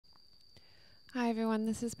Hi, everyone.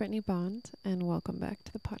 This is Brittnee Bond, and welcome back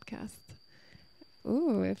to the podcast.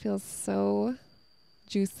 Ooh, it feels so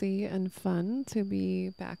juicy and fun to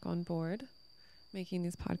be back on board making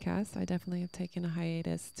these podcasts. I definitely have taken a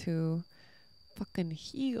hiatus to fucking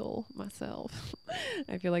heal myself.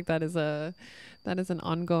 I feel like that is an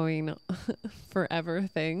ongoing forever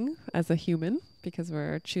thing as a human because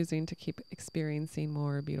we're choosing to keep experiencing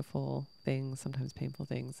more beautiful things, sometimes painful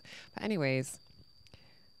things. But anyways,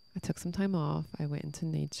 I took some time off. I went into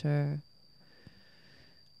nature.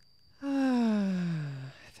 I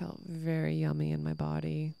felt very yummy in my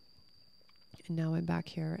body. And now I'm back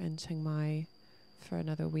here in Chiang Mai for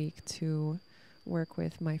another week to work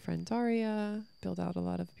with my friend Daria, build out a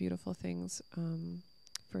lot of beautiful things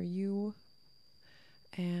for you.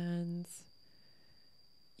 And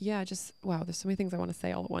yeah, wow, there's so many things I want to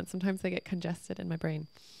say all at once. Sometimes they get congested in my brain.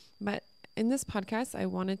 But in this podcast, I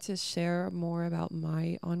wanted to share more about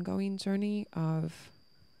my ongoing journey of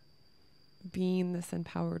being this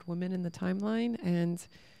empowered woman in the timeline. And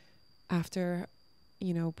after,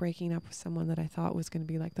 breaking up with someone that I thought was going to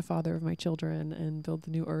be like the father of my children and build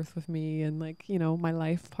the new earth with me and my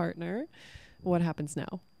life partner, what happens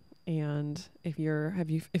now? And if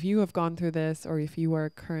you have gone through this, or if you are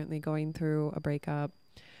currently going through a breakup,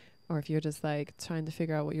 or if you're just like trying to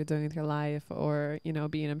figure out what you're doing with your life, or,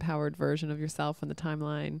 be an empowered version of yourself in the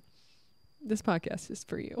timeline, this podcast is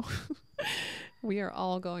for you. We are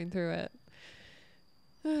all going through it.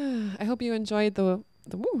 I hope you enjoyed the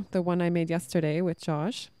one I made yesterday with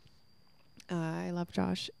Josh. I love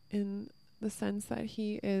Josh in the sense that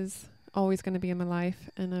he is always going to be in my life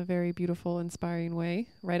in a very beautiful, inspiring way.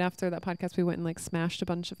 Right after that podcast, we went and smashed a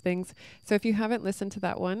bunch of things. So if you haven't listened to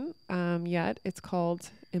that one yet, it's called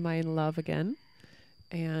Am I in Love Again?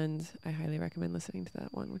 And I highly recommend listening to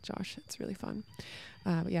that one with Josh. It's really fun.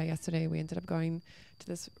 But yeah, yesterday we ended up going to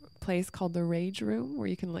this place called the Rage Room where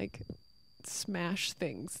you can smash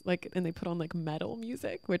things and they put on metal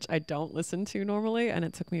music, which I don't listen to normally, and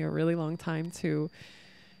it took me a really long time to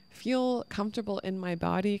feel comfortable in my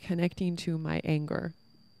body connecting to my anger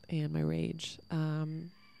and my rage.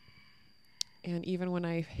 And even when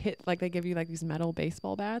I hit, they give you these metal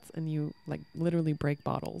baseball bats and you literally break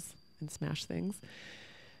bottles and smash things.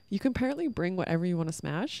 You can apparently bring whatever you want to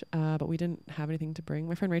smash, but we didn't have anything to bring.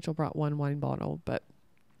 My friend Rachel brought one wine bottle, but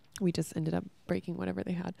we just ended up breaking whatever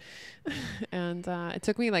they had. And it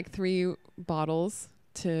took me 3 bottles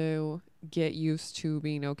to get used to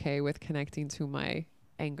being okay with connecting to my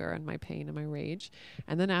anger and my pain and my rage.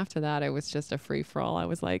 And then after that, it was just a free-for-all. I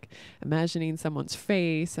was imagining someone's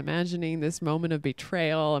face, imagining this moment of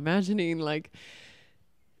betrayal, imagining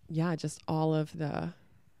just all of the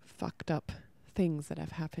fucked up things that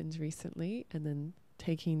have happened recently, and then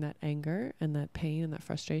taking that anger and that pain and that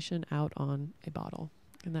frustration out on a bottle.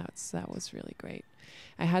 And that was really great.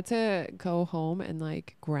 I had to go home and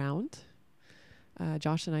ground.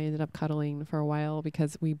 Josh and I ended up cuddling for a while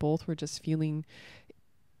because we both were just feeling.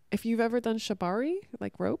 If you've ever done shibari,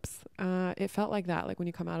 ropes, it felt like that, when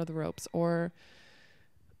you come out of the ropes, or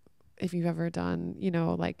if you've ever done,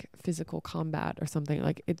 physical combat or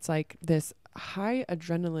something, it's this high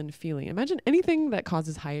adrenaline feeling. Imagine anything that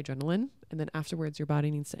causes high adrenaline, and then afterwards your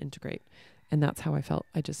body needs to integrate. And that's how I felt.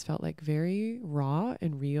 I just felt very raw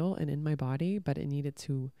and real and in my body, but it needed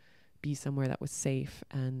to be somewhere that was safe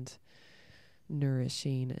and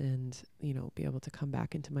nourishing and, be able to come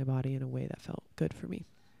back into my body in a way that felt good for me.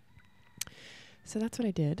 So that's what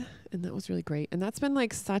I did. And that was really great. And that's been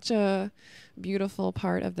such a beautiful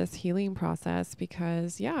part of this healing process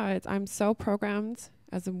because I'm so programmed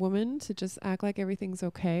as a woman to just act like everything's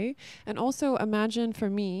okay. And also imagine for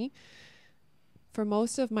me, for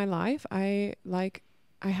most of my life, I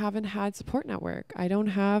haven't had support network. I don't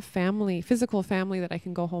have physical family that I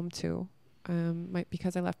can go home to.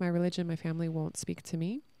 Because I left my religion, my family won't speak to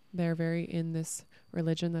me. They're very in this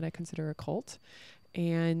religion that I consider a cult.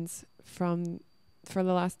 And for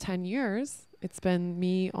the last 10 years, it's been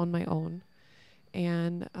me on my own.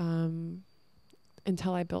 And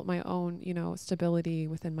until I built my own, stability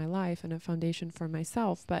within my life and a foundation for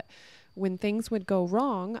myself. But when things would go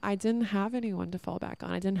wrong, I didn't have anyone to fall back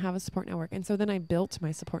on. I didn't have a support network. And so then I built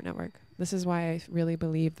my support network. This is why I really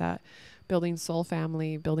believe that building soul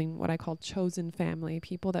family, building what I call chosen family,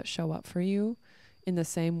 people that show up for you in the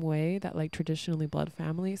same way that traditionally blood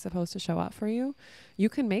family is supposed to show up for you. You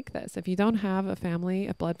can make this. If you don't have a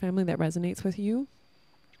blood family that resonates with you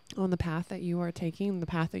on the path that you are taking, the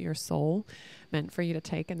path that your soul meant for you to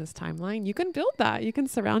take in this timeline, you can build that. You can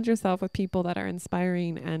surround yourself with people that are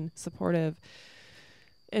inspiring and supportive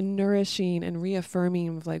and nourishing and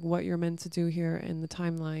reaffirming of what you're meant to do here in the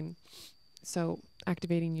timeline. So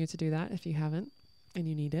activating you to do that if you haven't and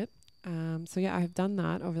you need it. So yeah, I've done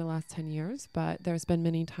that over the last 10 years, but there's been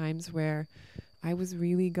many times where I was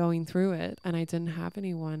really going through it and I didn't have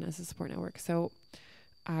anyone as a support network. So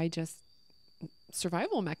I just,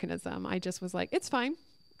 survival mechanism, I just was like, it's fine.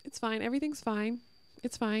 It's fine. Everything's fine.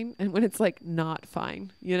 It's fine. And when it's like not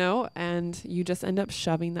fine, you know, and you just end up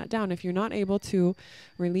shoving that down. If you're not able to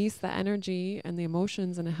release the energy and the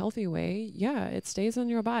emotions in a healthy way, yeah, it stays in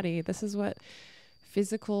your body. This is what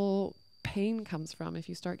physical pain comes from. If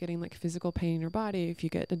you start getting like physical pain in your body, if you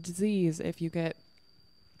get a disease, if you get,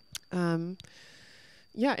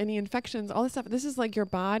 any infections, all this stuff. This is like your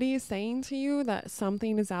body saying to you that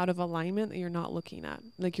something is out of alignment that you're not looking at.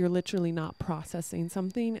 Like you're literally not processing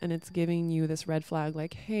something and it's giving you this red flag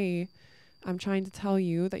like, hey, I'm trying to tell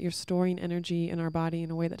you that you're storing energy in our body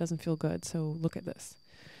in a way that doesn't feel good. So look at this.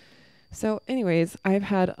 So anyways, I've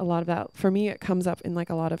had a lot of that. For me, it comes up in like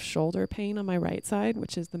a lot of shoulder pain on my right side,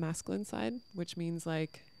 which is the masculine side, which means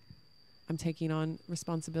like I'm taking on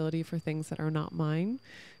responsibility for things that are not mine.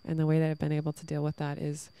 And the way that I've been able to deal with that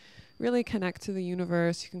is really connect to the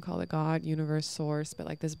universe. You can call it God, universe, source, but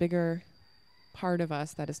like this bigger part of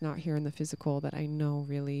us that is not here in the physical that I know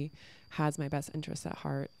really has my best interests at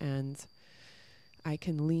heart and I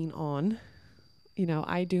can lean on. You know,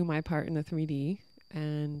 I do my part in the 3D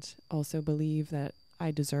and also believe that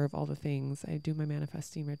I deserve all the things. I do my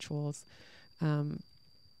manifesting rituals. And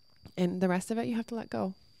the rest of it, you have to let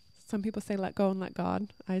go. Some people say let go and let God.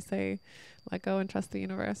 I say let go and trust the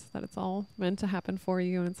universe, that it's all meant to happen for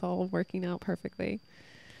you and it's all working out perfectly.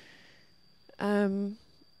 Another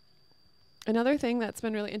thing that's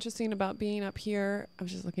been really interesting about being up here, I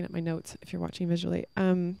was just looking at my notes if you're watching visually,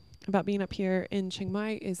 about being up here in Chiang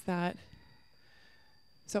Mai is that,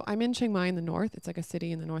 so I'm in Chiang Mai in the north. It's like a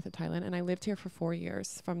city in the north of Thailand. And I lived here for 4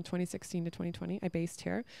 years, from 2016 to 2020. I based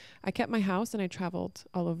here. I kept my house and I traveled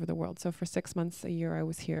all over the world. So for 6 months a year, I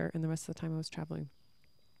was here. And the rest of the time I was traveling.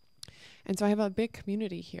 And so I have a big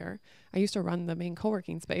community here. I used to run the main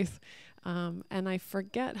co-working space. And I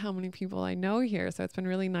forget how many people I know here. So it's been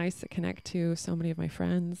really nice to connect to so many of my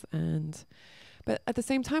friends. But at the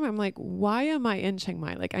same time, I'm like, why am I in Chiang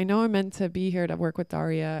Mai? Like, I know I'm meant to be here to work with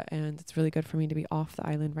Daria, and it's really good for me to be off the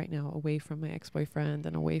island right now, away from my ex-boyfriend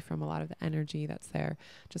and away from a lot of the energy that's there,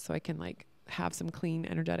 just so I can like have some clean,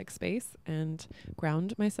 energetic space and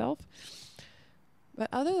ground myself. But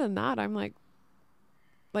other than that, I'm like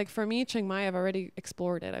for me, Chiang Mai, I've already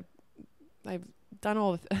explored it. I've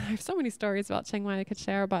done I have so many stories about Chiang Mai I could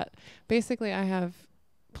share, but basically I have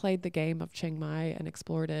played the game of Chiang Mai and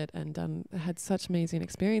explored it and had such amazing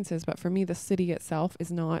experiences. But for me, the city itself is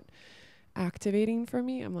not activating for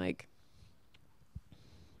me. I'm like,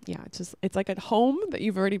 yeah, it's like at home that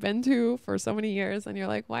you've already been to for so many years. And you're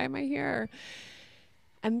like, why am I here?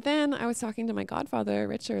 And then I was talking to my godfather,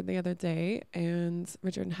 Richard, the other day, and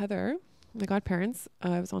Richard and Heather, my godparents.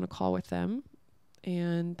 I was on a call with them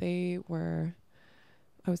and I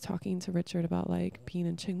was talking to Richard about like being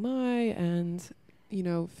in Chiang Mai and you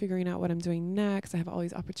know, figuring out what I'm doing next. I have all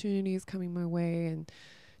these opportunities coming my way. And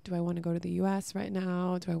do I want to go to the US right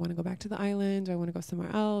now? Do I want to go back to the island? Do I want to go somewhere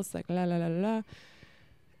else? Like, la, la, la, la.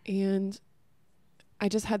 And I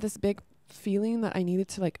just had this big feeling that I needed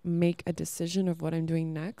to like make a decision of what I'm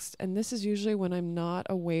doing next. And this is usually when I'm not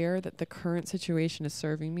aware that the current situation is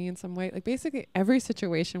serving me in some way. Like basically every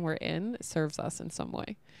situation we're in serves us in some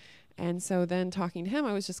way. And so then talking to him,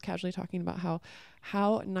 I was just casually talking about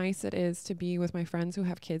how nice it is to be with my friends who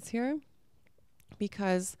have kids here,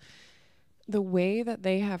 because the way that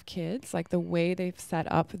they have kids, like the way they've set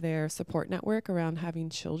up their support network around having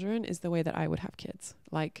children is the way that I would have kids.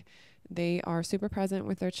 Like they are super present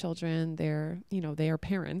with their children. They are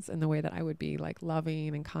parents in the way that I would be, like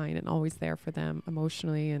loving and kind and always there for them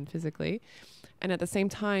emotionally and physically. And at the same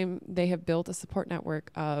time, they have built a support network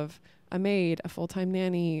of a maid, a full-time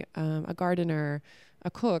nanny, a gardener,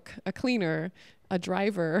 a cook, a cleaner, a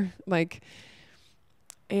driver,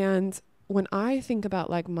 and when I think about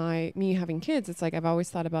like me having kids, it's like I've always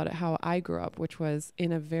thought about it how I grew up, which was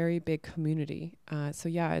in a very big community. So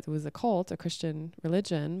yeah, it was a cult, a Christian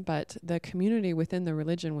religion, but the community within the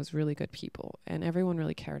religion was really good people and everyone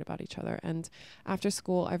really cared about each other. And after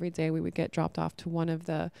school, every day we would get dropped off to one of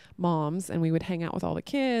the moms and we would hang out with all the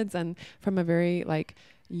kids. And from a very like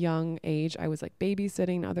young age, I was like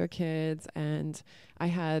babysitting other kids, and I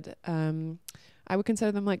had, I would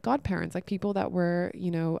consider them like godparents, like people that were,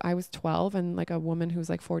 you know, I was 12 and like a woman who was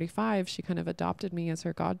like 45, she kind of adopted me as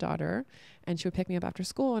her goddaughter, and she would pick me up after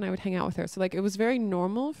school and I would hang out with her. So like it was very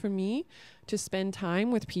normal for me to spend time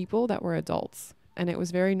with people that were adults. And it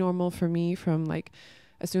was very normal for me from like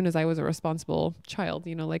as soon as I was a responsible child,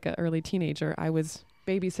 like an early teenager, I was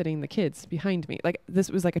babysitting the kids behind me. Like this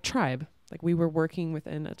was like a tribe. Like we were working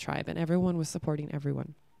within a tribe and everyone was supporting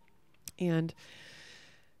everyone. And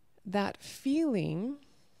that feeling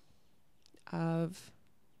of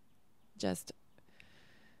just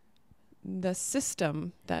the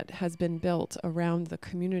system that has been built around the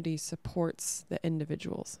community supports the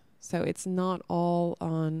individuals. So it's not all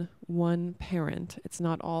on one parent. It's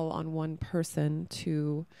not all on one person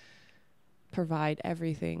to provide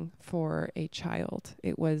everything for a child.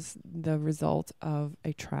 It was the result of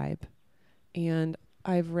a tribe. And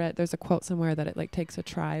I've read, there's a quote somewhere that it like takes a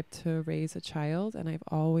tribe to raise a child. And I've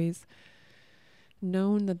always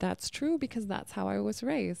known that that's true because that's how I was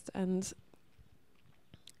raised. And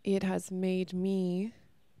it has made me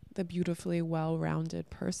the beautifully well-rounded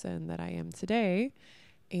person that I am today.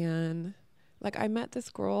 And like I met this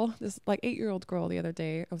girl, this like 8-year-old girl the other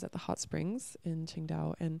day. I was at the hot springs in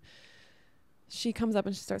Qingdao and she comes up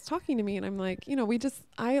and she starts talking to me and I'm like,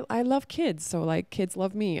 I love kids. So like kids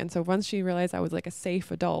love me. And so once she realized I was like a safe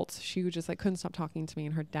adult, she just like couldn't stop talking to me.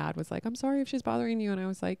 And her dad was like, I'm sorry if she's bothering you. And I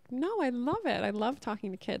was like, no, I love it. I love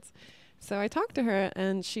talking to kids. So I talked to her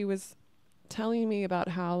and she was telling me about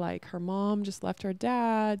how like her mom just left her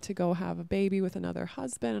dad to go have a baby with another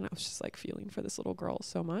husband. And I was just like feeling for this little girl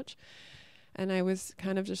so much. And I was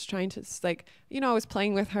kind of just trying to like, I was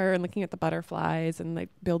playing with her and looking at the butterflies and like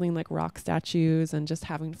building like rock statues and just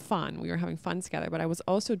having fun. We were having fun together, but I was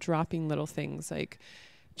also dropping little things like,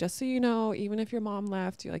 just so you know, even if your mom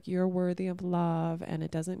left, you're worthy of love. And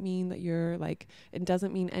it doesn't mean that it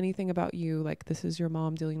doesn't mean anything about you. Like this is your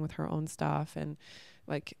mom dealing with her own stuff. And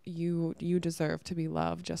like you deserve to be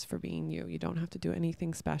loved just for being you. You don't have to do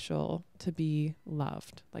anything special to be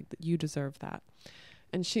loved. Like you deserve that.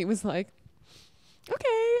 And she was like,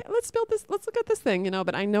 okay, let's look at this thing,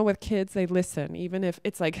 but I know with kids, they listen, even if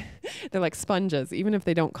it's like, they're like sponges, even if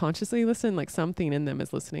they don't consciously listen, like something in them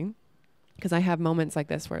is listening. Because I have moments like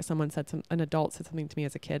this where an adult said something to me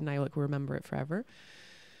as a kid and I like remember it forever.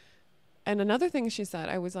 And another thing she said,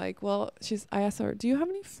 I was like, I asked her, do you have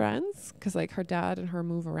any friends? Because like her dad and her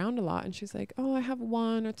move around a lot. And she's like, oh, I have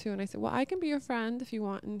 1 or 2. And I said, well, I can be your friend if you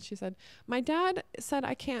want. And she said, my dad said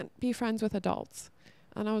I can't be friends with adults.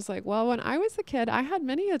 And I was like, well, when I was a kid, I had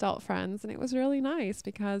many adult friends and it was really nice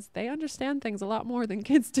because they understand things a lot more than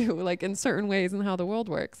kids do, like in certain ways and how the world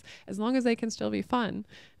works, as long as they can still be fun.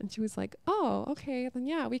 And she was like, oh, okay, then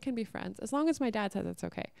yeah, we can be friends as long as my dad says it's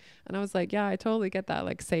okay. And I was like, yeah, I totally get that,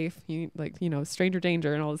 like safe, stranger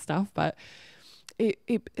danger and all this stuff. But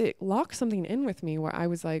it locked something in with me where I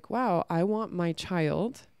was like, wow, I want my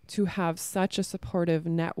child to have such a supportive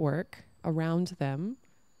network around them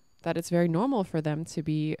that it's very normal for them to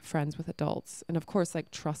be friends with adults. And of course,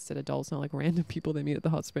 like trusted adults, not like random people they meet at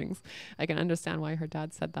the hot springs. I can understand why her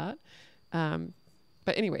dad said that.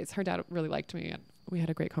 But anyways, her dad really liked me and we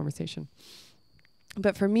had a great conversation.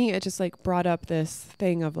 But for me, it just like brought up this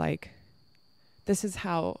thing of like, this is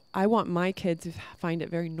how I want my kids to find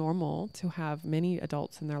it very normal to have many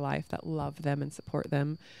adults in their life that love them and support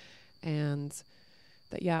them. And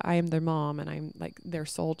that, yeah, I am their mom and I'm like, their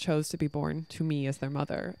soul chose to be born to me as their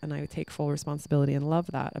mother. And I take full responsibility and love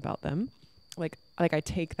that about them. Like I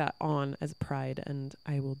take that on as pride and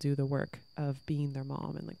I will do the work of being their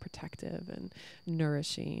mom and like protective and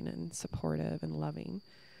nourishing and supportive and loving.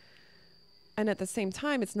 And at the same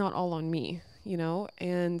time, it's not all on me,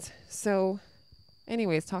 And so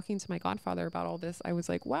anyways, talking to my godfather about all this, I was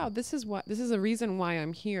like, wow, this is a reason why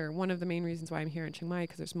I'm here. One of the main reasons why I'm here in Chiang Mai,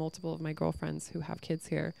 because there's multiple of my girlfriends who have kids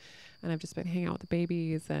here and I've just been hanging out with the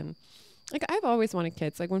babies. And like, I've always wanted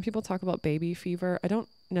kids. Like when people talk about baby fever, I don't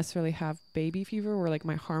necessarily have baby fever where like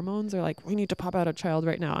my hormones are like, we need to pop out a child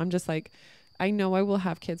right now. I'm just like, I know I will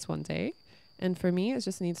have kids one day. And for me, it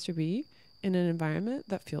just needs to be in an environment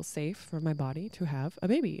that feels safe for my body to have a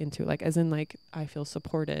baby into, like, as in like, I feel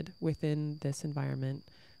supported within this environment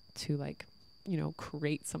to like,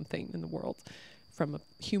 create something in the world from a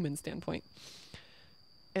human standpoint.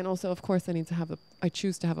 And also, of course, I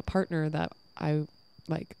choose to have a partner that I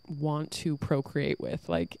like want to procreate with.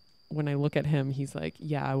 Like when I look at him, he's like,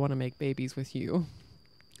 yeah, I want to make babies with you.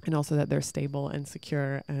 And also that they're stable and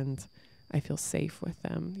secure and I feel safe with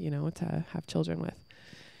them, to have children with.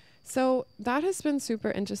 So that has been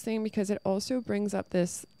super interesting because it also brings up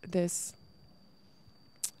this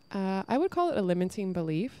I would call it a limiting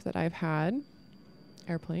belief that I've had.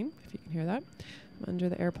 Airplane, if you can hear that. I'm under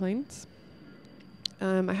the airplanes.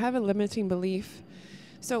 I have a limiting belief.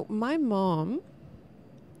 So my mom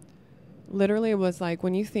literally was like,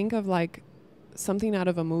 when you think of like something out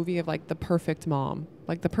of a movie of like the perfect mom,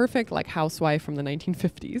 like the perfect like housewife from the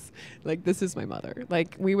 1950s. Like, this is my mother.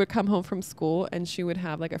 Like, we would come home from school and she would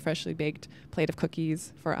have like a freshly baked plate of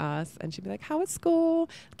cookies for us, and she'd be like, how is school?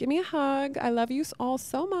 Give me a hug. I love you all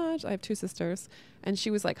so much. I have 2 sisters, and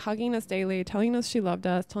she was like hugging us daily, telling us she loved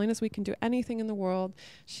us, telling us we can do anything in the world.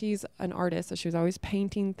 She's an artist, so she was always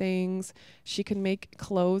painting things. She could make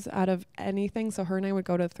clothes out of anything. So her and I would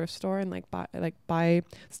go to the thrift store and like buy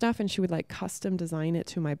stuff, and she would like custom design it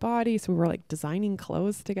to my body. So we were like designing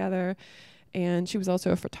clothes together. And she was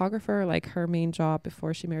also a photographer. Like, her main job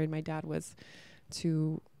before she married my dad was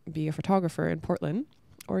to be a photographer in Portland,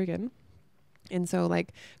 Oregon. And so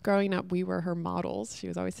like growing up, we were her models. She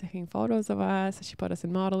was always taking photos of us. She put us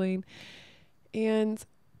in modeling. And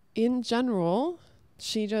in general,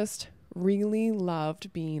 she just really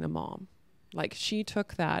loved being a mom. Like, she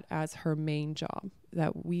took that as her main job,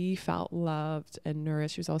 that we felt loved and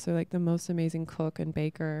nourished. She was also like the most amazing cook and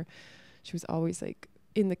baker. She was always like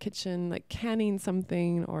in the kitchen, like canning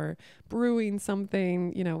something or brewing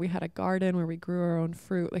something. You know, we had a garden where we grew our own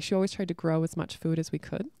fruit. Like, she always tried to grow as much food as we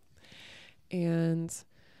could. And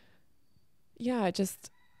yeah,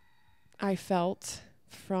 I felt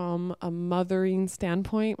from a mothering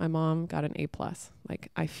standpoint, my mom got an A+.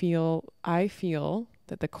 Like, I feel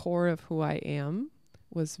that the core of who I am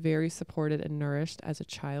was very supported and nourished as a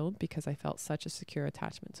child because I felt such a secure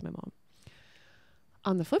attachment to my mom.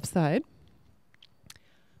 On the flip side,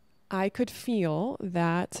 I could feel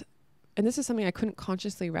that, and this is something I couldn't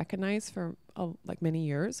consciously recognize for like many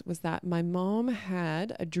years, was that my mom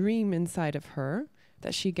had a dream inside of her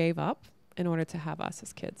that she gave up in order to have us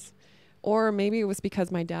as kids. Or maybe it was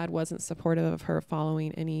because my dad wasn't supportive of her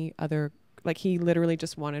following any other, like, he literally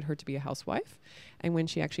just wanted her to be a housewife. And when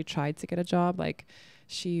she actually tried to get a job, like,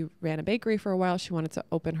 she ran a bakery for a while. She wanted to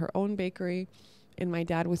open her own bakery. And my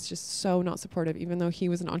dad was just so not supportive, even though he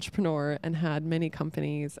was an entrepreneur and had many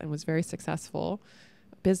companies and was very successful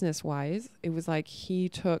business-wise. It was like he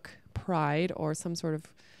took pride or some sort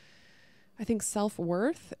of, I think,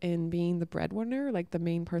 self-worth in being the breadwinner, like the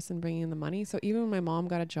main person bringing in the money. So even when my mom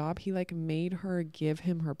got a job, he like made her give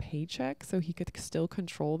him her paycheck so he could still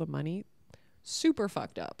control the money. Super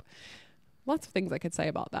fucked up. Lots of things I could say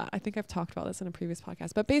about that. I think I've talked about this in a previous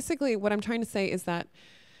podcast. But basically what I'm trying to say is that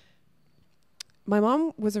my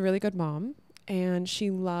mom was a really good mom, and she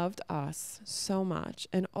loved us so much.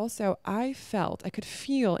 And also I could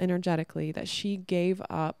feel energetically that she gave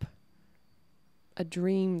up a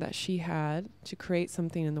dream that she had to create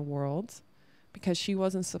something in the world because she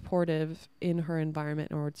wasn't supportive in her environment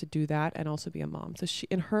in order to do that and also be a mom. So she,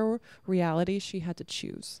 in her reality, she had to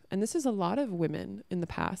choose. And this is a lot of women in the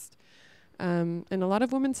past, and a lot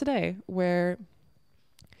of women today where,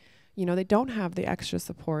 you know, they don't have the extra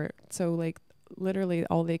support. So like literally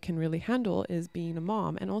all they can really handle is being a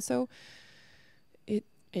mom. And also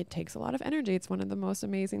it takes a lot of energy. It's one of the most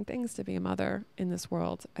amazing things to be a mother in this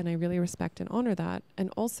world. And I really respect and honor that. And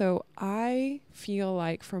also I feel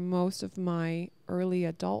like for most of my early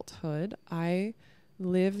adulthood, I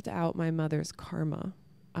lived out my mother's karma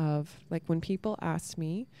of like, when people asked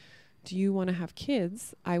me, do you want to have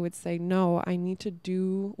kids? I would say, no, I need to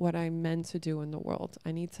do what I'm meant to do in the world.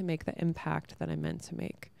 I need to make the impact that I'm meant to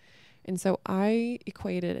make. And so I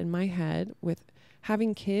equated in my head with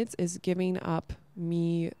having kids is giving up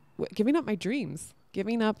my dreams,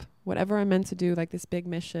 giving up whatever I'm meant to do, like this big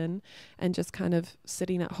mission, and just kind of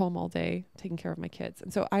sitting at home all day, taking care of my kids.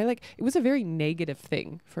 And so it was a very negative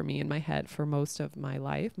thing for me in my head for most of my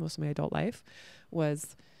adult life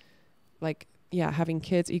was like, yeah, having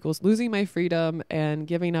kids equals losing my freedom and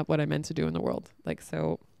giving up what I meant to do in the world. Like,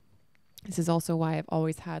 so this is also why I've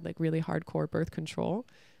always had like really hardcore birth control,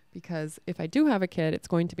 because if I do have a kid, it's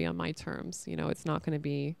going to be on my terms. You know, it's not going to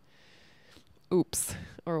be oops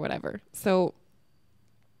or whatever. So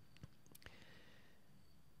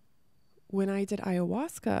when I did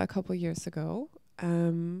ayahuasca a couple years ago,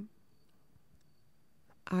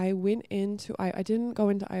 I didn't go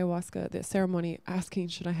into ayahuasca, the ceremony, asking,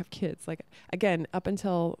 should I have kids? Like, again, up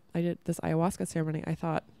until I did this ayahuasca ceremony, I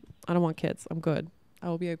thought, I don't want kids. I'm good. I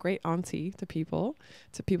will be a great auntie to people's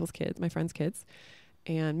kids, my friends' kids.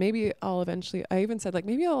 And maybe I'll eventually, I even said, like,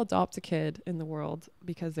 maybe I'll adopt a kid in the world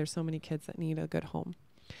because there's so many kids that need a good home.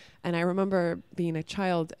 And I remember being a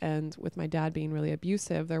child and with my dad being really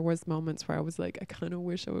abusive, there was moments where I was like, I kind of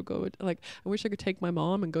wish I would go, like, I wish I could take my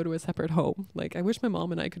mom and go to a separate home. Like, I wish my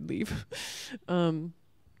mom and I could leave.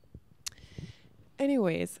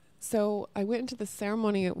 Anyways, so I went into the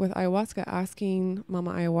ceremony with ayahuasca asking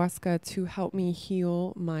Mama Ayahuasca to help me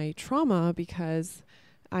heal my trauma because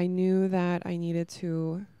I knew that I needed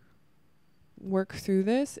to work through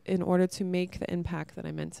this in order to make the impact that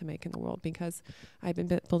I meant to make in the world, because I've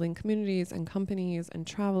been building communities and companies and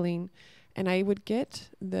traveling, and I would get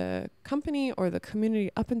the company or the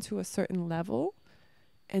community up into a certain level,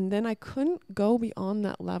 and then I couldn't go beyond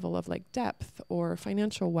that level of like depth or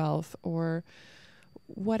financial wealth or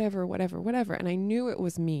whatever. And I knew it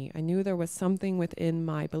was me. I knew there was something within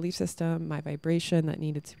my belief system, my vibration, that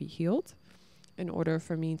needed to be healed in order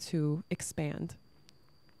for me to expand.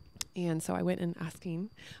 And so I went in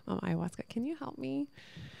asking Mama Ayahuasca, can you help me?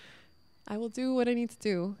 I will do what I need to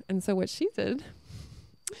do. And so what she did,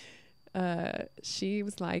 she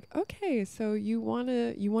was like, okay, so you want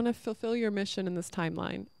to fulfill your mission in this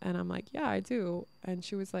timeline? And I'm like, yeah, I do. And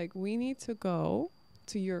she was like, we need to go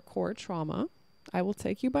to your core trauma. I will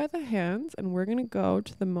take you by the hands, and we're going to go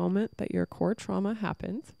to the moment that your core trauma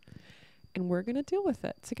happened, and we're going to deal with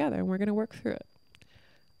it together, and we're going to work through it.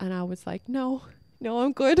 And I was like, no,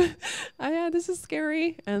 I'm good. This is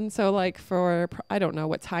scary. And so like I don't know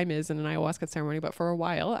what time is in an ayahuasca ceremony, but for a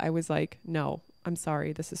while I was like, no, I'm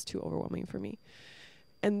sorry. This is too overwhelming for me.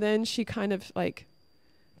 And then she kind of like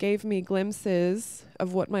gave me glimpses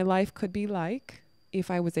of what my life could be like if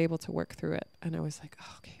I was able to work through it. And I was like,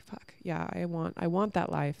 oh, okay, fuck. Yeah, I want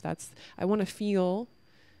that life. I want to feel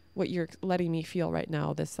what you're letting me feel right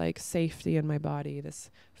now. This like safety in my body, this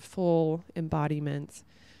full embodiment,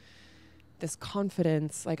 this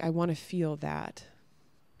confidence. Like I want to feel that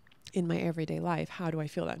in my everyday life. How do I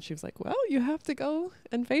feel that? And she was like, well, you have to go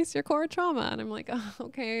and face your core trauma. And I'm like, oh,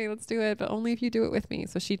 okay, let's do it. But only if you do it with me.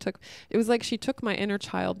 So she took my inner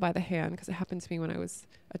child by the hand, because it happened to me when I was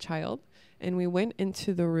a child. And we went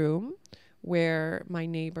into the room where my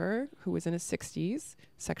neighbor, who was in his 60s,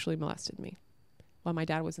 sexually molested me while my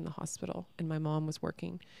dad was in the hospital and my mom was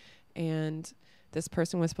working. And this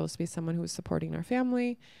person was supposed to be someone who was supporting our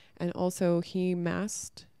family. And also he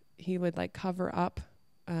would like cover up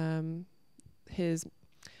his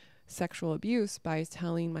sexual abuse by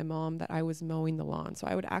telling my mom that I was mowing the lawn. So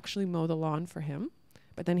I would actually mow the lawn for him,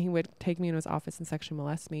 but then he would take me in his office and sexually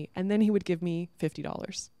molest me. And then he would give me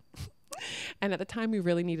 $50. And at the time we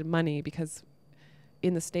really needed money, because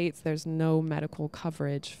in the States, there's no medical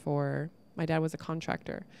coverage my dad was a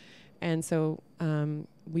contractor. And so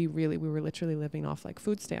we were literally living off like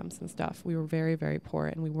food stamps and stuff. We were very, very poor,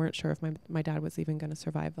 and we weren't sure if my dad was even going to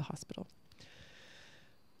survive the hospital.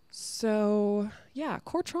 So yeah,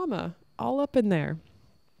 core trauma all up in there.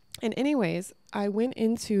 And anyways, I went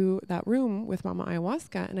into that room with Mama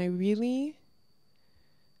Ayahuasca, and I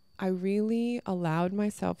really allowed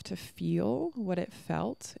myself to feel what it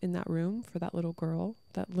felt in that room for that little girl,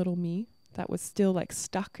 that little me that was still like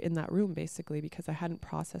stuck in that room, basically, because I hadn't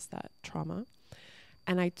processed that trauma.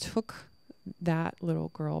 And I took that little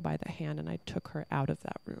girl by the hand and I took her out of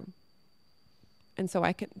that room. And so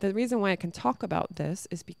the reason why I can talk about this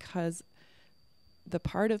is because the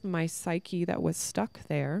part of my psyche that was stuck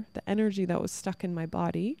there, the energy that was stuck in my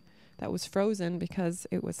body, that was frozen because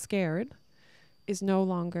it was scared, is no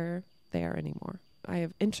longer there anymore. I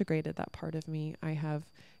have integrated that part of me. I have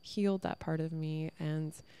healed that part of me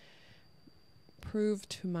and proved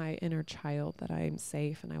to my inner child that I am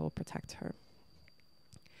safe and I will protect her.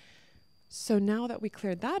 So now that we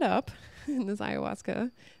cleared that up in this ayahuasca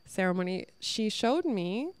ceremony, she showed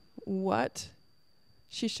me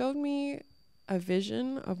a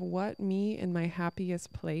vision of what me in my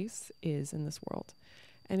happiest place is in this world.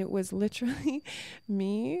 And it was literally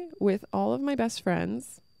me with all of my best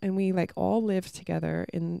friends. And we like all lived together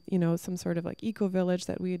in, some sort of like eco village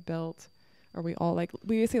that we had built, or we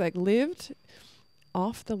basically like lived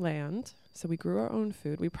off the land. So we grew our own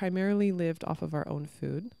food. We primarily lived off of our own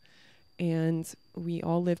food, and we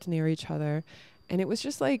all lived near each other. And it was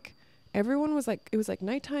just like, it was like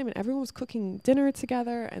nighttime, and everyone was cooking dinner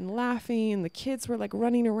together and laughing, and the kids were like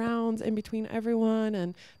running around in between everyone,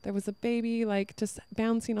 and there was a baby like just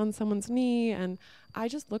bouncing on someone's knee, and I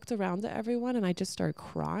just looked around at everyone and I just started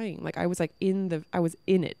crying. Like I was in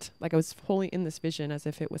it. Like I was fully in this vision as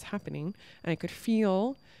if it was happening, and I could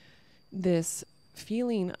feel this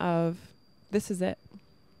feeling of, this is it.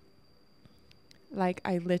 Like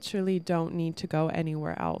I literally don't need to go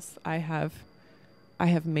anywhere else. I have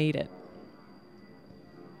made it.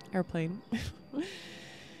 Airplane.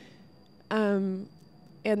 And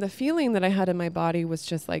the feeling that I had in my body was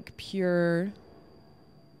just like pure,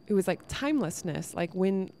 it was like timelessness. Like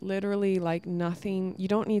when literally like nothing, you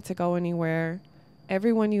don't need to go anywhere.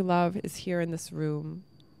 Everyone you love is here in this room,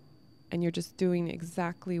 and you're just doing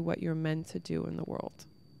exactly what you're meant to do in the world.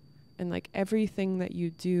 And like everything that you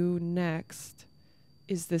do next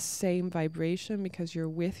is the same vibration, because you're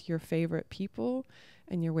with your favorite people,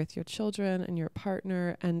 and you're with your children and your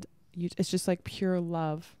partner, and it's just like pure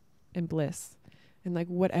love and bliss. And like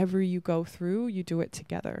whatever you go through, you do it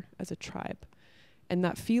together as a tribe. And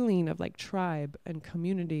that feeling of like tribe and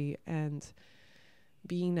community and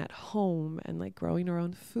being at home and like growing our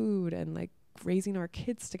own food and like raising our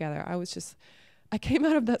kids together. I came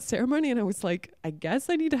out of that ceremony and I was like, I guess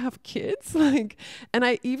I need to have kids. Like, and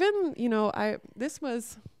I even, this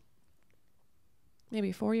was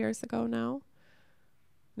maybe 4 years ago now.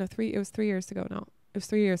 No, it was 3 years ago now. It was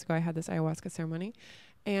 3 years ago I had this ayahuasca ceremony.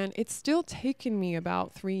 And it's still taken me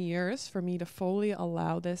about 3 years for me to fully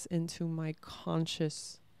allow this into my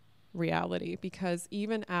conscious reality, because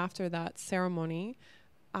even after that ceremony,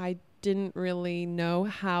 I didn't really know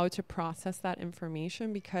how to process that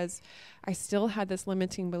information, because I still had this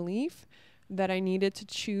limiting belief that I needed to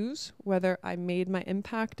choose whether I made my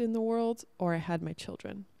impact in the world or I had my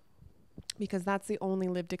children, because that's the only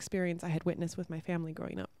lived experience I had witnessed with my family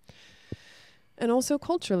growing up. And also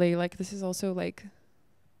culturally, like this is also like,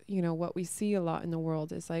 what we see a lot in the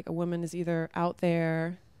world is like a woman is either out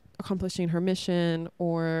there accomplishing her mission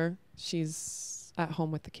or she's at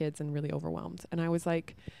home with the kids and really overwhelmed. And I was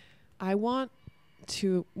like, I want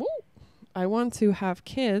to have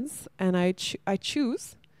kids, and I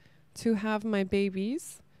choose to have my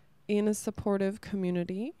babies in a supportive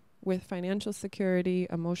community with financial security,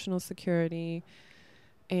 emotional security,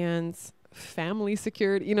 and family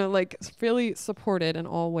security, like really supported in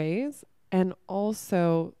all ways, and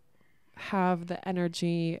also have the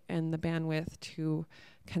energy and the bandwidth to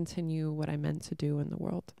continue what I meant to do in the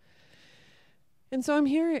world. And so I'm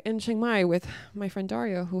here in Chiang Mai with my friend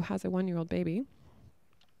Daria, who has a 1-year-old baby,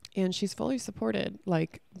 and she's fully supported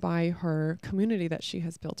like by her community that she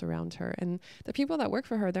has built around her. And the people that work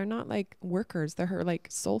for her, they're not like workers, they're her like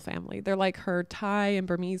soul family. They're like her Thai and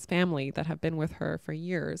Burmese family that have been with her for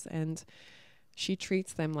years, and she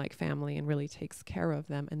treats them like family and really takes care of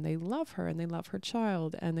them, and they love her and they love her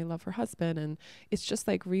child and they love her husband, and it's just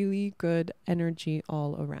like really good energy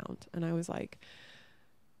all around. And I was like,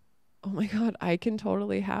 oh my God, I can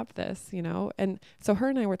totally have this, And so her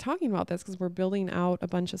and I were talking about this because we're building out a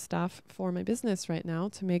bunch of stuff for my business right now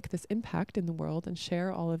to make this impact in the world and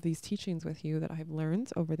share all of these teachings with you that I've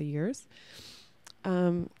learned over the years.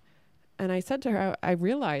 And I said to her, I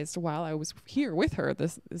realized while I was here with her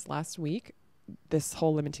this last week, this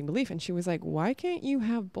whole limiting belief. And she was like, why can't you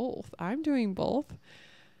have both? I'm doing both.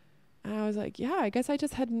 And I was like, yeah, I guess I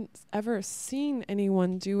just hadn't ever seen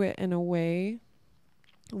anyone do it in a way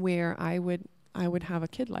where I would have a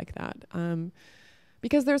kid like that.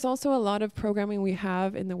 Because there's also a lot of programming we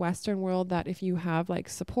have in the Western world that if you have like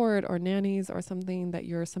support or nannies or something, that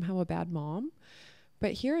you're somehow a bad mom.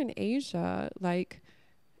 But here in Asia, like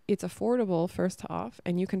it's affordable first off,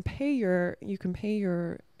 and you can pay your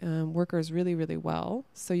workers really, really well,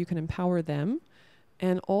 so you can empower them.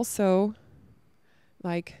 And also,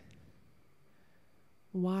 like,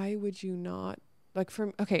 why would you not, like,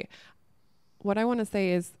 what I want to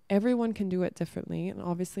say is everyone can do it differently. And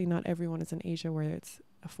obviously not everyone is in Asia where it's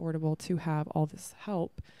affordable to have all this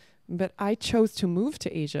help. But I chose to move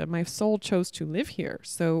to Asia. My soul chose to live here.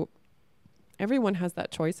 So everyone has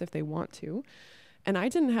that choice if they want to. And I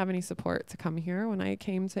didn't have any support to come here. When I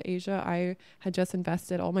came to Asia, I had just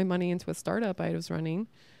invested all my money into a startup I was running.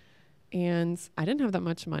 And I didn't have that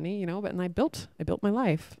much money, and I built my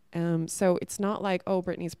life. So it's not like, oh,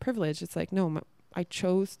 Brittnee's privileged. It's like, no, I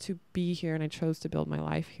chose to be here and I chose to build my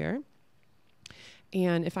life here.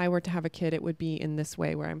 And if I were to have a kid, it would be in this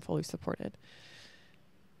way where I'm fully supported.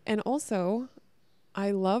 And also,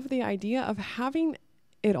 I love the idea of having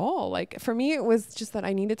it all. Like for me, it was just that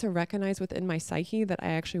I needed to recognize within my psyche that I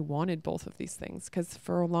actually wanted both of these things. Because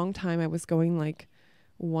for a long time, I was going like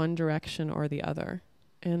one direction or the other.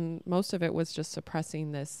 And most of it was just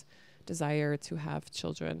suppressing this desire to have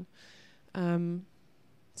children.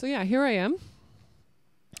 So yeah, here I am,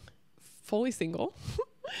 fully single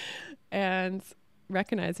and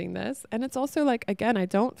recognizing this. And it's also like, again, I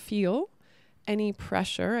don't feel any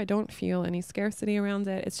pressure. I don't feel any scarcity around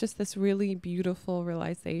it. It's just this really beautiful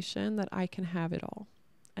realization that I can have it all.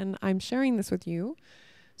 And I'm sharing this with you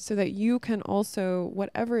so that you can also,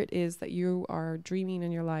 whatever it is that you are dreaming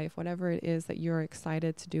in your life, whatever it is that you're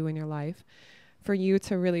excited to do in your life, for you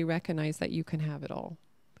to really recognize that you can have it all.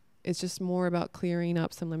 It's just more about clearing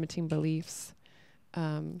up some limiting beliefs.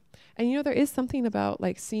 And there is something about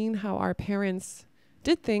like seeing how our parents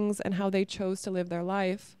did things and how they chose to live their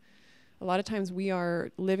life. A lot of times we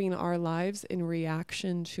are living our lives in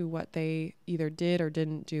reaction to what they either did or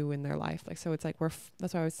didn't do in their life. Like, so it's like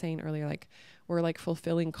that's what I was saying earlier, like we're like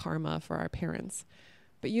fulfilling karma for our parents,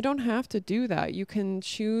 but you don't have to do that. You can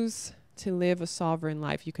choose to live a sovereign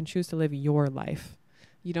life. You can choose to live your life.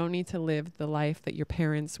 You don't need to live the life that your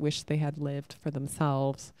parents wish they had lived for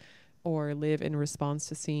themselves, or live in response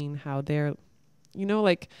to seeing how they're,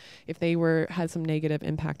 like if they had some negative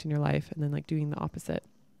impact in your life, and then like doing the opposite.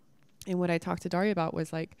 And what I talked to Daria about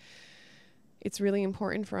was like, it's really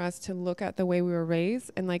important for us to look at the way we were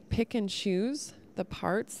raised and like pick and choose the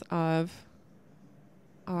parts of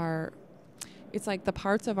it's like the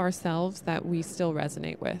parts of ourselves that we still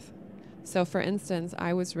resonate with. So for instance,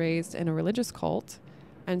 I was raised in a religious cult.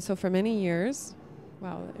 And so for many years,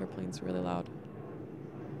 wow, the airplane's really loud.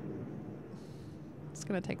 Just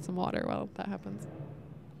going to take some water while that happens.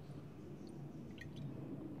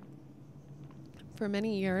 For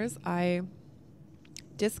many years, I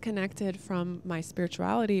disconnected from my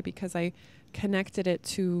spirituality because I connected it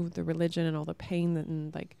to the religion and all the pain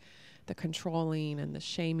and like the controlling and the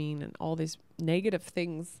shaming and all these negative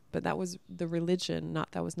things. But that was the religion,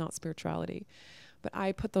 that was not spirituality. But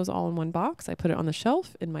I put those all in one box. I put it on the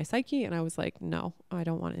shelf in my psyche, and I was like, no, I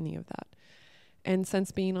don't want any of that. And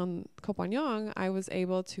since being on Kopanyang, I was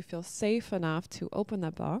able to feel safe enough to open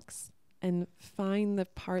that box and find the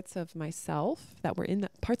parts of myself that were in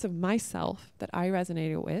that parts of myself that I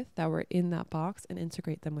resonated with that were in that box, and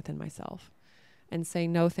integrate them within myself and say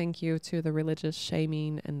no thank you to the religious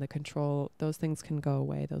shaming and the control. Those things can go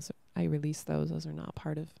away. I release those. Those are not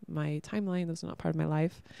part of my timeline. Those are not part of my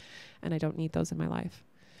life, and I don't need those in my life.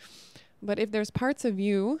 But if there's parts of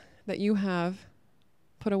you that you have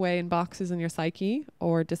put away in boxes in your psyche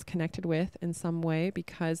or disconnected with in some way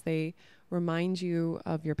because they remind you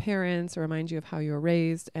of your parents or remind you of how you were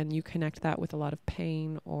raised, and you connect that with a lot of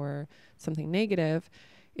pain or something negative,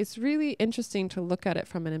 it's really interesting to look at it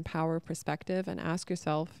from an empowered perspective and ask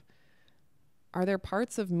yourself, are there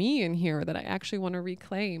parts of me in here that I actually want to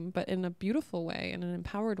reclaim, but in a beautiful way, in an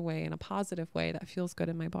empowered way, in a positive way that feels good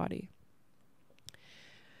in my body?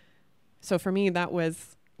 So for me, that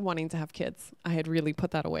was wanting to have kids. I had really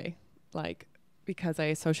put that away, like, because I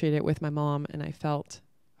associated it with my mom, and I felt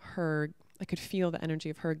I could feel the energy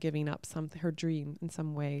of her giving up her dream in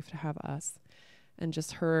some way to have us. And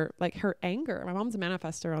just her anger. My mom's a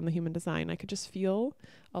manifester on the human design. I could just feel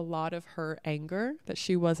a lot of her anger that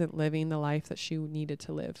she wasn't living the life that she needed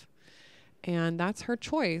to live. And that's her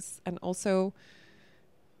choice. And also,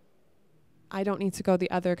 I don't need to go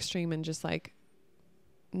the other extreme and just like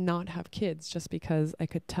not have kids just because I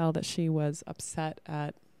could tell that she was upset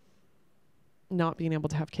at not being able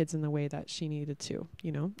to have kids in the way that she needed to,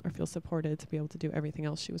 or feel supported to be able to do everything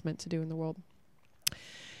else she was meant to do in the world.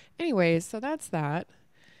 Anyways, so that's that.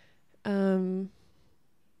 Yeah,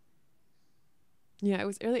 it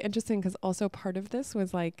was really interesting because also part of this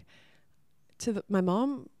was like my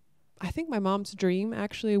mom. I think my mom's dream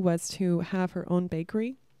actually was to have her own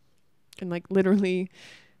bakery, and like literally,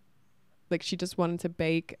 like she just wanted to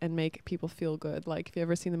bake and make people feel good. Like if you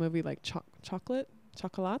ever seen the movie like Chocolate,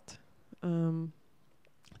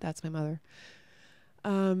 that's my mother.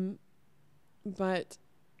 But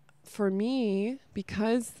for me,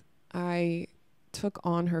 because I took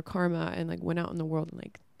on her karma and like went out in the world and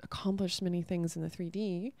like accomplished many things in the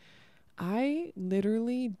 3D, I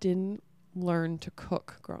literally didn't learn to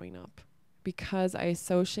cook growing up because I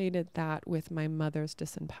associated that with my mother's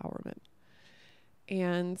disempowerment.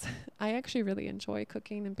 And I actually really enjoy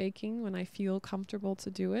cooking and baking when I feel comfortable to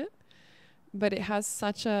do it. But it has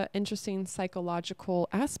such a interesting psychological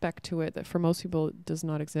aspect to it that for most people does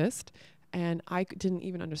not exist. And I didn't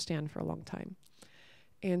even understand for a long time.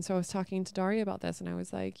 And so I was talking to Daria about this, and I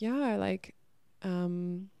was like, yeah, like,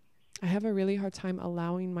 I have a really hard time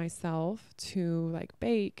allowing myself to like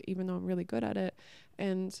bake, even though I'm really good at it.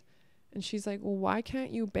 And she's like, well, why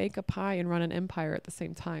can't you bake a pie and run an empire at the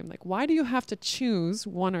same time? Like, why do you have to choose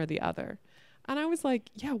one or the other? And I was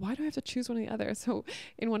like, yeah, why do I have to choose one or the other? So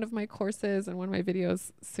in one of my courses and one of my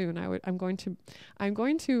videos soon, I'm going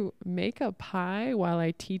to make a pie while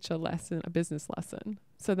I teach a business lesson,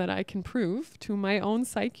 so that I can prove to my own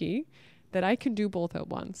psyche that I can do both at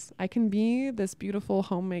once. I can be this beautiful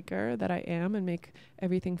homemaker that I am and make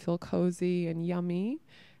everything feel cozy and yummy.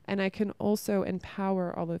 And I can also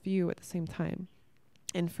empower all of you at the same time.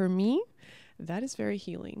 And for me, that is very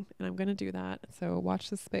healing. And I'm going to do that. So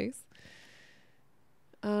watch this space.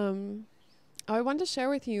 I want to share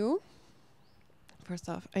with you, first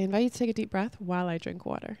off, I invite you to take a deep breath while I drink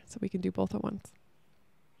water so we can do both at once.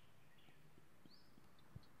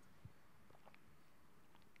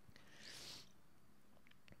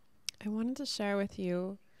 I wanted to share with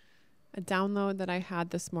you a download that I had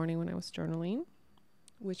this morning when I was journaling,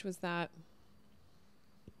 which was that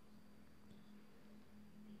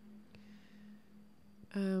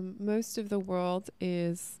most of the world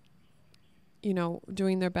is you know,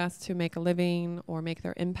 doing their best to make a living or make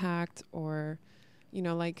their impact, or, you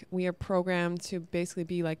know, like we are programmed to basically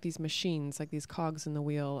be like these machines, like these cogs in the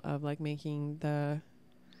wheel of like making the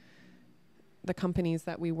companies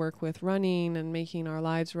that we work with running and making our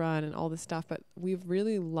lives run and all this stuff. But we've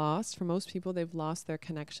really lost, for most people, they've lost their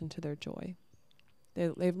connection to their joy.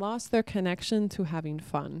 They've lost their connection to having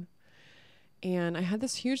fun. And I had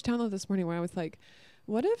this huge download this morning where I was like,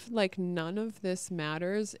 what if like none of this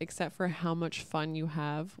matters except for how much fun you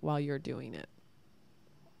have while you're doing it?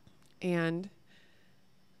 And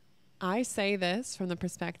I say this from the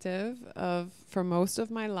perspective of, for most of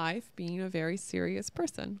my life, being a very serious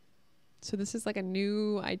person. So this is like a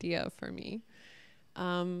new idea for me.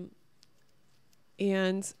 And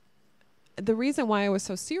the reason why I was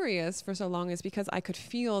so serious for so long is because I could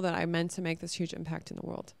feel that I meant to make this huge impact in the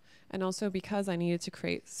world. And also because I needed to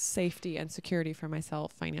create safety and security for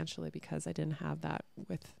myself financially, because I didn't have that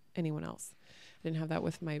with anyone else. I didn't have that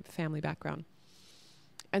with my family background.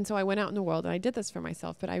 And so I went out in the world and I did this for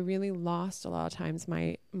myself, but I really lost a lot of times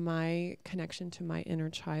my connection to my inner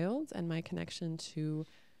child and my connection to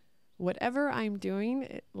whatever I'm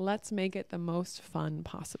doing. Let's make it the most fun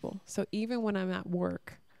possible. So even when I'm at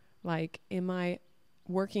work, like, am I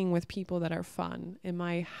working with people that are fun? Am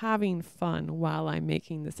I having fun while I'm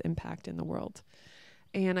making this impact in the world?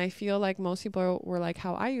 And I feel like most people were like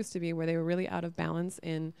how I used to be, where they were really out of balance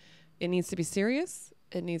in, it needs to be serious,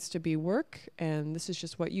 it needs to be work, and this is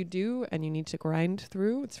just what you do, and you need to grind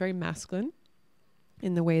through. It's very masculine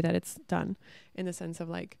in the way that it's done, in the sense of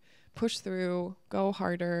like, push through, go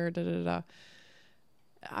harder, da da da.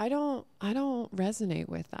 I don't resonate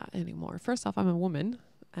with that anymore. First off, I'm a woman,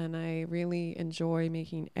 and I really enjoy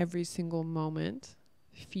making every single moment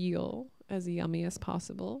feel as yummy as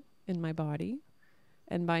possible in my body.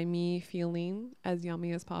 And by me feeling as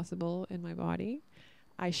yummy as possible in my body,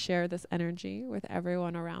 I share this energy with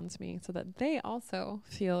everyone around me so that they also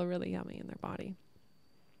feel really yummy in their body.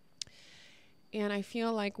 And I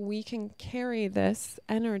feel like we can carry this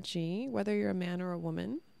energy, whether you're a man or a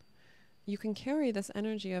woman, you can carry this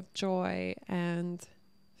energy of joy and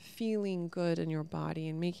feeling good in your body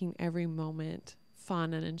and making every moment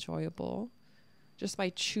fun and enjoyable just by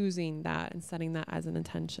choosing that and setting that as an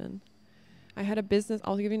intention.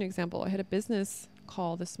 I'll give you an example. I had a business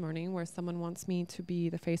call this morning where someone wants me to be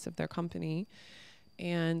the face of their company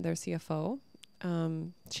and their CFO,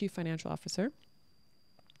 Chief Financial Officer.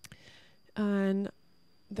 And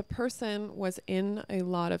the person was in a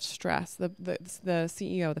lot of stress, the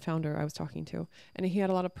CEO, the founder I was talking to, and he had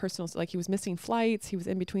a lot of personal, like he was missing flights, he was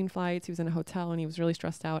in between flights, he was in a hotel, and he was really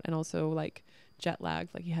stressed out and also like jet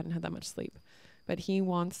lagged, like he hadn't had that much sleep. But he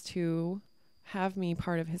wants to have me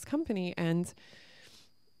part of his company, and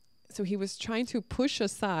so he was trying to push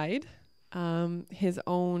aside his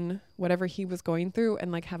own whatever he was going through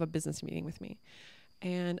and like have a business meeting with me.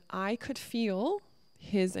 And I could feel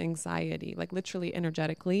his anxiety, like literally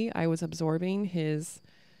energetically, I was absorbing his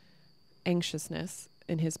anxiousness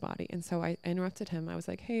in his body. And so I interrupted him. I was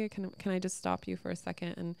like, hey, can I just stop you for a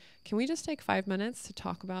second? And can we just take 5 minutes to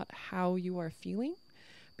talk about how you are feeling?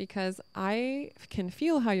 Because I can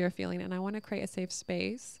feel how you're feeling, and I want to create a safe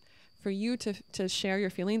space for you to share your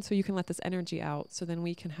feelings so you can let this energy out, so then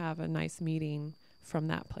we can have a nice meeting from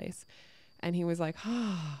that place. And he was like,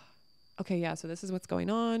 okay, yeah, so this is what's going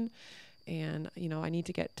on. And, you know, I need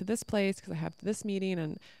to get to this place because I have this meeting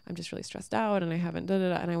and I'm just really stressed out and I haven't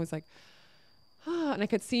And I was like, and I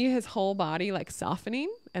could see his whole body like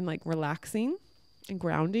softening and like relaxing and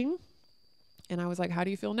grounding. And I was like, how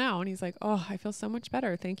do you feel now? And he's like, oh, I feel so much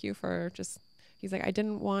better. Thank you for he's like, I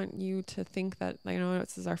didn't want you to think that, you know,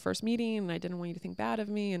 this is our first meeting and I didn't want you to think bad of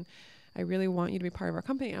me. And I really want you to be part of our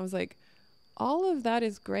company. And I was like, all of that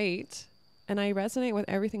is great. And I resonate with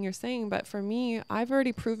everything you're saying. But for me, I've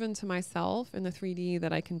already proven to myself in the 3D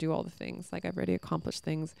that I can do all the things. Like I've already accomplished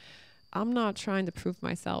things. I'm not trying to prove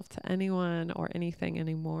myself to anyone or anything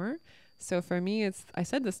anymore. So for me, I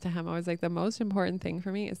said this to him. I was like, the most important thing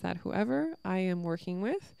for me is that whoever I am working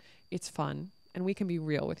with, it's fun. And we can be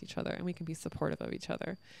real with each other and we can be supportive of each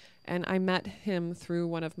other. And I met him through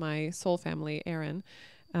one of my soul family, Aaron.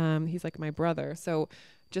 He's like my brother. So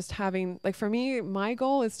just having, like for me, my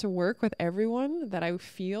goal is to work with everyone that I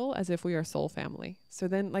feel as if we are soul family. So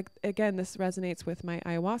then like, again, this resonates with my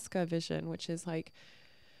ayahuasca vision, which is like,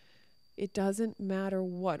 it doesn't matter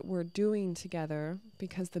what we're doing together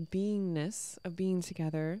because the beingness of being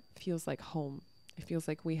together feels like home. It feels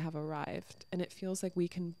like we have arrived and it feels like we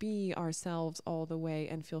can be ourselves all the way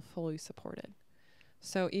and feel fully supported.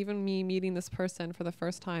 So even me meeting this person for the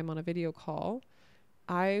first time on a video call,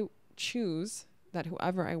 I choose that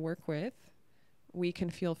whoever I work with, we can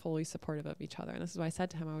feel fully supportive of each other. And this is why I said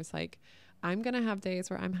to him, I was like, I'm going to have days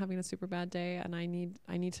where I'm having a super bad day, and I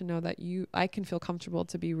need to know that I can feel comfortable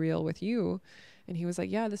to be real with you. And he was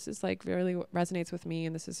like, yeah, this is like really resonates with me.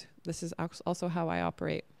 And this is also how I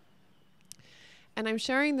operate. And I'm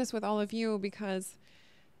sharing this with all of you because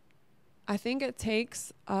I think it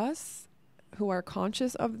takes us who are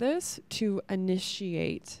conscious of this to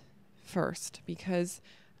initiate first, because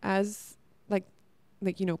as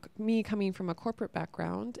like, you know, me coming from a corporate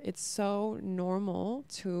background, it's so normal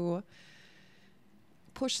to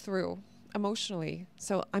push through emotionally.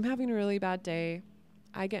 So I'm having a really bad day.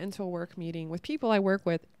 I get into a work meeting with people I work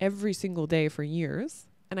with every single day for years,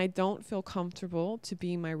 and I don't feel comfortable to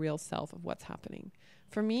be my real self of what's happening.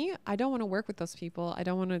 For me, I don't want to work with those people. I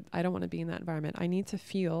don't want to be in that environment. I need to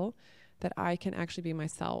feel that I can actually be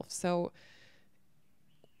myself. So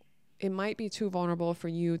it might be too vulnerable for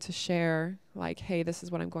you to share like, hey, this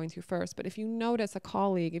is what I'm going through first. But if you notice a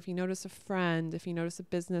colleague, if you notice a friend, if you notice a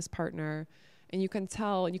business partner, and you can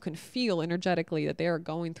tell and you can feel energetically that they are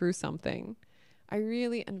going through something, I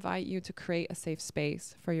really invite you to create a safe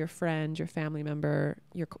space for your friend, your family member,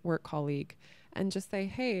 your work colleague, and just say,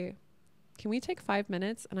 hey, can we take 5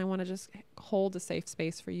 minutes? And I want to just hold a safe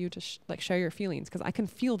space for you to share your feelings, because I can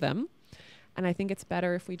feel them. And I think it's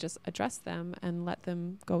better if we just address them and let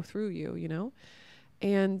them go through you, you know?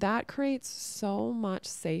 And that creates so much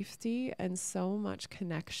safety and so much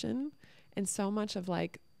connection and so much of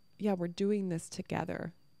like, yeah, we're doing this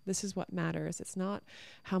together. This is what matters. It's not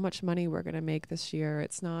how much money we're going to make this year.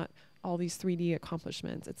 It's not all these 3D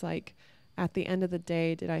accomplishments. It's like, at the end of the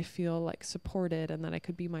day, did I feel like supported and that I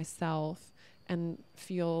could be myself and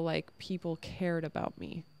feel like people cared about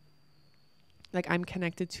me? Like I'm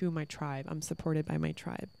connected to my tribe. I'm supported by my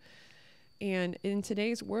tribe. And in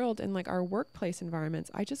today's world, in like our workplace environments,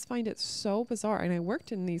 I just find it so bizarre. And I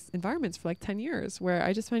worked in these environments for like 10 years where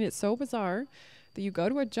I just find it so bizarre that you go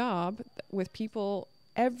to a job with people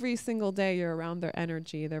every single day, you're around their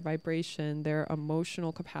energy, their vibration, their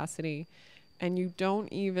emotional capacity, and you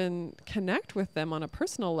don't even connect with them on a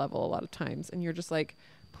personal level a lot of times. And you're just like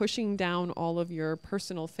pushing down all of your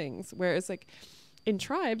personal things. Whereas like in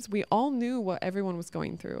tribes, we all knew what everyone was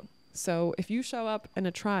going through. So if you show up in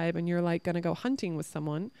a tribe and you're like going to go hunting with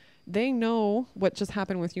someone, they know what just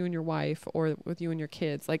happened with you and your wife or with you and your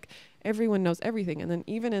kids. Like everyone knows everything. And then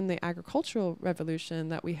even in the agricultural revolution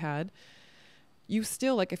that we had, you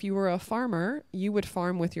still, like if you were a farmer, you would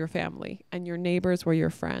farm with your family and your neighbors were your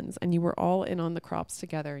friends and you were all in on the crops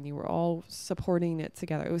together and you were all supporting it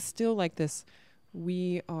together. It was still like this,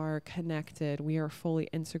 we are connected, we are fully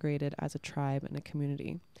integrated as a tribe and a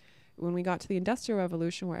community. When we got to the Industrial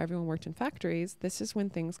Revolution where everyone worked in factories, this is when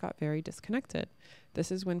things got very disconnected.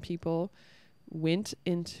 This is when people went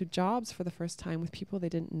into jobs for the first time with people they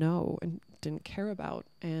didn't know and didn't care about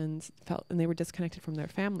and they were disconnected from their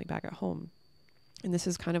family back at home. And this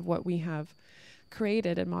is kind of what we have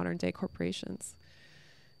created in modern day corporations.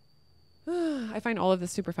 I find all of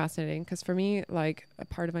this super fascinating because for me, like a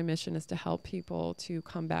part of my mission is to help people to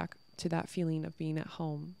come back to that feeling of being at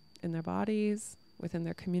home in their bodies, within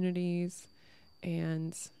their communities,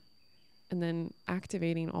 and then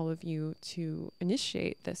activating all of you to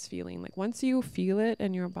initiate this feeling. Like once you feel it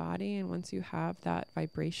in your body and once you have that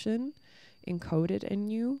vibration encoded in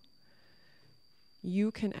you,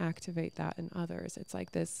 you can activate that in others. It's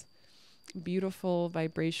like this beautiful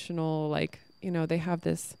vibrational, like, you know, they have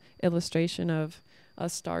this illustration of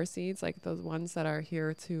star seeds, like those ones that are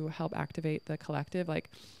here to help activate the collective.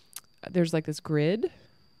 Like there's like this grid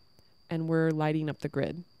and we're lighting up the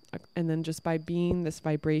grid. And then just by being this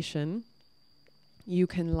vibration, you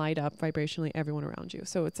can light up vibrationally everyone around you.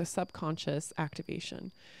 So it's a subconscious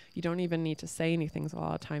activation. You don't even need to say anything a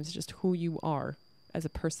lot of times. It's just who you are as a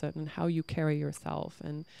person and how you carry yourself.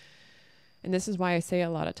 And this is why I say a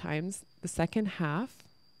lot of times the second half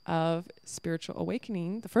of spiritual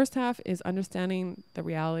awakening, the first half is understanding the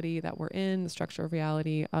reality that we're in, the structure of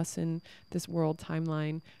reality, us in this world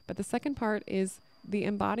timeline. But the second part is the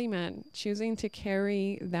embodiment, choosing to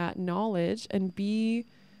carry that knowledge and be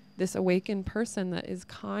this awakened person that is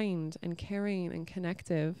kind and caring and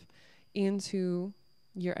connective into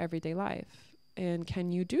your everyday life. And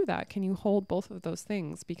can you do that? Can you hold both of those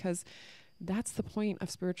things? Because that's the point of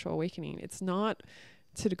spiritual awakening. It's not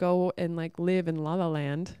to go and like live in La La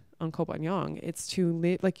Land on Koh Phangan. It's to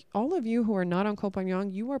live, like all of you who are not on Koh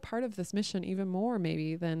Phangan, you are part of this mission even more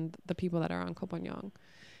maybe than the people that are on Koh Phangan,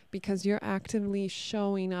 because you're actively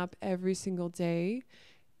showing up every single day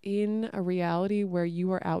in a reality where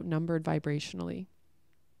you are outnumbered vibrationally.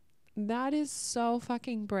 That is so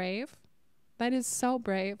fucking brave. That is so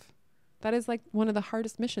brave. That is like one of the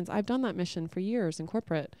hardest missions. I've done that mission for years in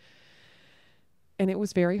corporate, and it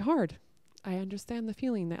was very hard. I understand the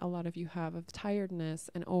feeling that a lot of you have of tiredness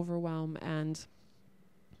and overwhelm and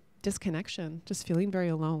disconnection, just feeling very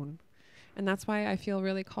alone. And that's why I feel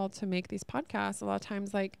really called to make these podcasts a lot of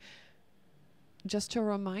times, like just to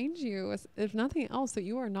remind you, if nothing else, that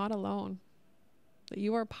you are not alone, that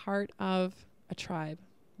you are part of a tribe.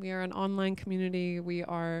 We are an online community. We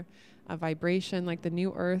are a vibration. Like the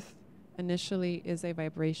new earth initially is a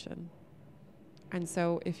vibration. And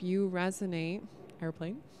so if you resonate,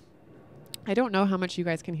 airplane, I don't know how much you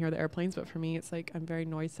guys can hear the airplanes, but for me, it's like I'm very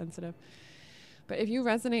noise sensitive. But if you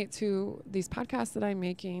resonate to these podcasts that I'm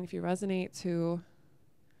making, if you resonate to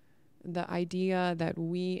the idea that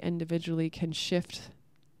we individually can shift,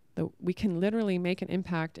 we can literally make an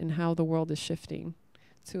impact in how the world is shifting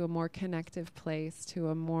to a more connective place, to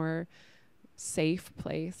a more safe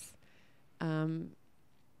place, then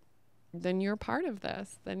you're part of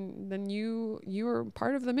this. Then you're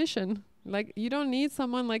part of the mission. Like, you don't need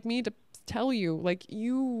someone like me to tell you. Like,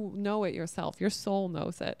 you know it yourself. Your soul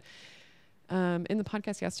knows it. In the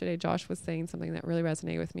podcast yesterday, Josh was saying something that really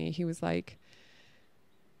resonated with me. He was like,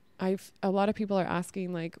 a lot of people are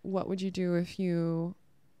asking, like, what would you do if you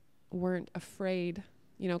weren't afraid?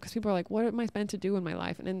 You know, because people are like, what am I meant to do in my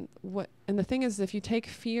life? And the thing is, if you take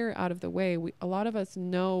fear out of the way, a lot of us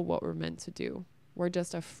know what we're meant to do. We're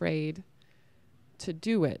just afraid to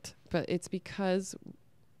do it. But it's because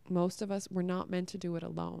most of us, we're not meant to do it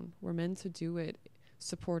alone. We're meant to do it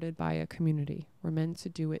supported by a community. We're meant to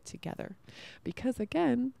do it together. Because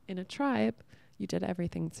again, in a tribe, you did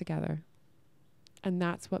everything together. And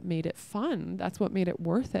that's what made it fun. That's what made it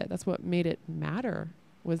worth it. That's what made it matter,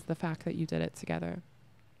 was the fact that you did it together.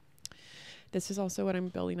 This is also what I'm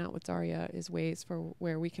building out with Daria, is ways for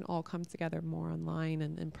where we can all come together more online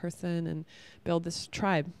and in person and build this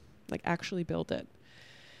tribe, like actually build it.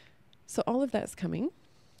 So all of that's coming.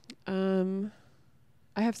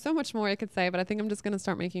 I have so much more I could say, but I think I'm just going to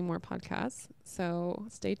start making more podcasts. So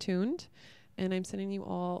stay tuned. And I'm sending you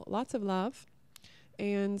all lots of love.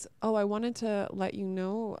 And, I wanted to let you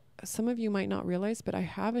know, some of you might not realize, but I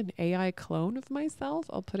have an AI clone of myself.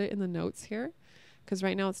 I'll put it in the notes here, because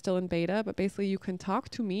right now it's still in beta, but basically you can talk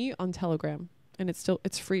to me on Telegram, and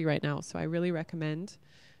it's free right now. So I really recommend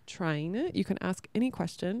trying it. You can ask any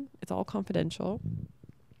question. It's all confidential.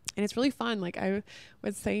 And it's really fun. Like I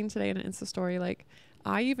was saying today in an Insta story, like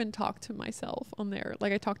I even talk to myself on there.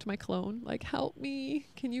 Like I talk to my clone, like, help me.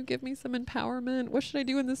 Can you give me some empowerment? What should I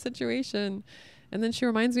do in this situation? And then she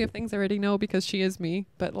reminds me of things I already know, because she is me.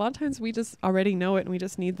 But a lot of times we just already know it, and we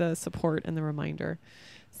just need the support and the reminder.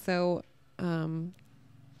 So, click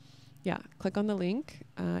on the link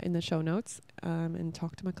in the show notes and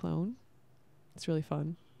talk to my clone. It's really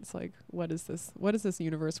fun. It's like, what is this? What is this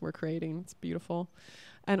universe we're creating? It's beautiful.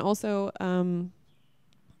 And also,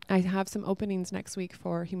 I have some openings next week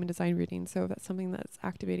for human design reading. So if that's something that's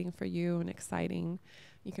activating for you and exciting,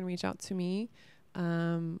 you can reach out to me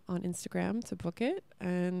on Instagram to book it.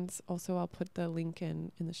 And also I'll put the link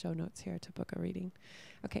in the show notes here to book a reading.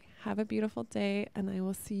 Okay, have a beautiful day, and I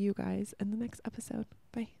will see you guys in the next episode.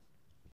 Bye.